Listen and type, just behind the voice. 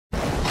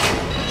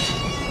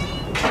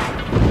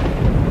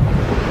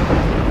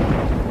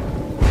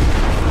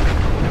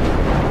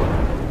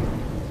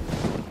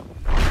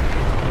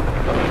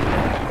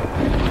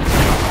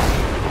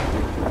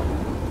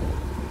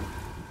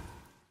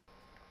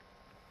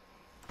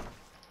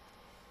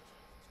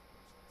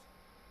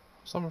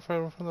Someone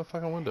right from the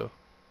fucking window.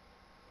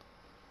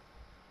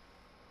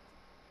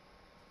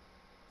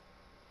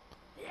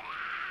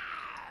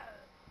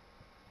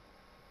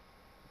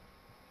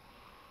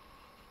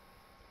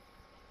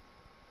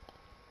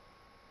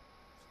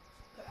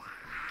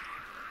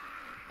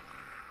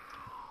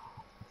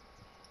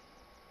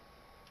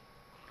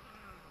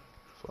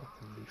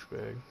 Fucking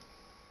douchebag.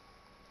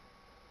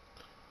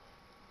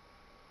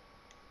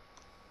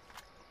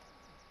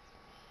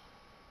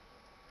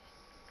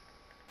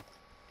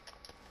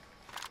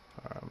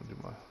 Alright, I'm gonna do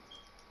my...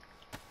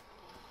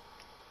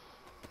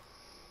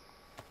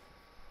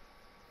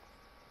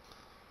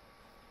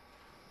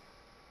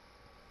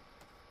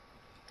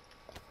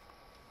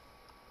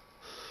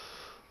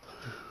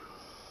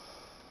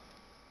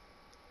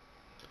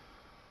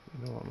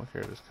 You know what, my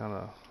character's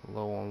kinda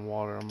low on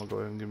water. I'm gonna go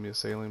ahead and give me a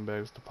saline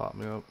bag just to pop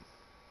me up.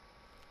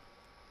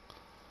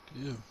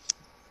 Yeah.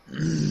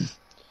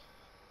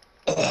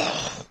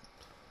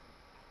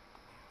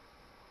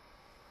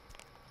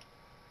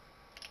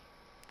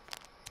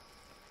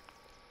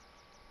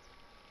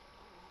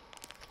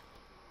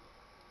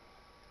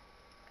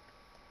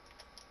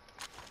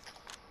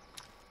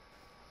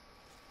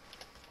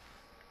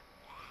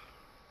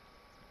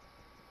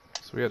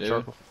 So we got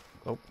charcoal.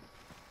 Oh.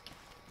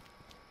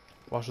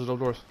 Watch those double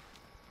doors.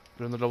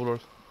 They're in the double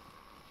doors.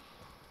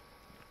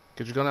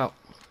 Get your gun out.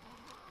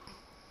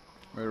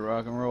 Ready to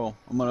rock and roll.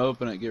 I'm gonna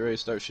open it, get ready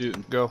to start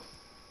shooting. Go.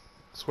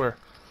 Swear.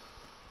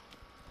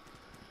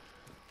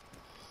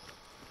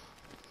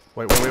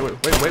 Wait.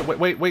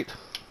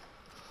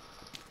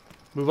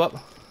 Move up.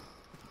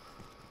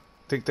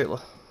 Take.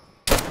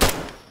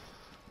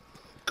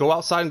 Go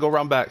outside and go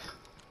around back.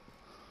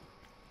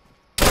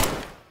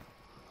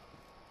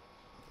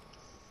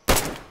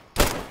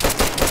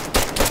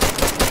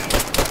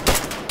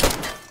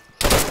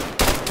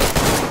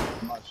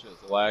 My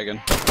shit's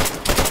lagging.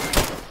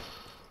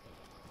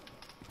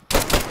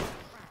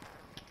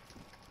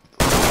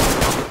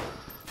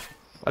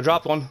 I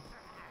dropped one.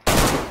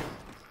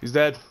 He's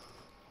dead.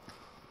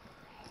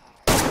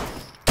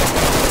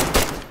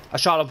 I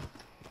shot him.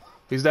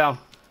 He's down.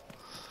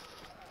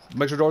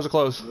 Make sure doors are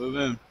closed. Move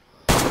in.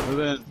 Move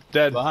in.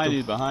 Dead. Behind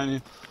you, behind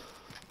you.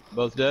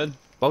 Both dead?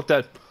 Both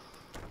dead.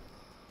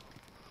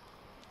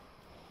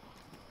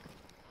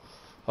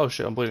 Oh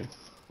shit, I'm bleeding.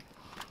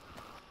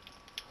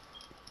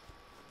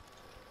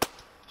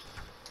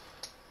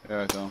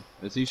 There I go.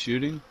 Is he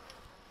shooting?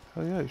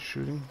 Oh yeah, he's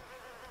shooting.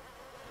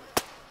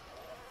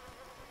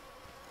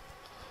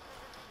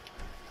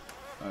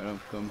 Alright,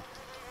 I'm coming.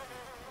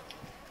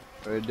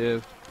 Ready,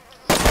 Div.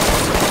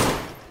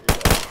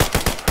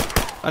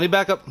 I need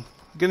backup.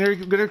 Get in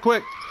here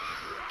quick.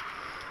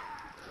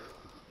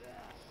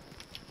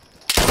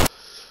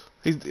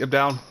 I'm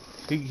down.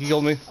 He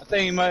killed me. I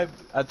think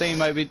he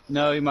might be,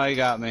 no, he might have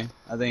got me.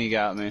 I think he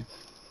got me.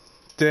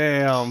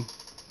 Damn.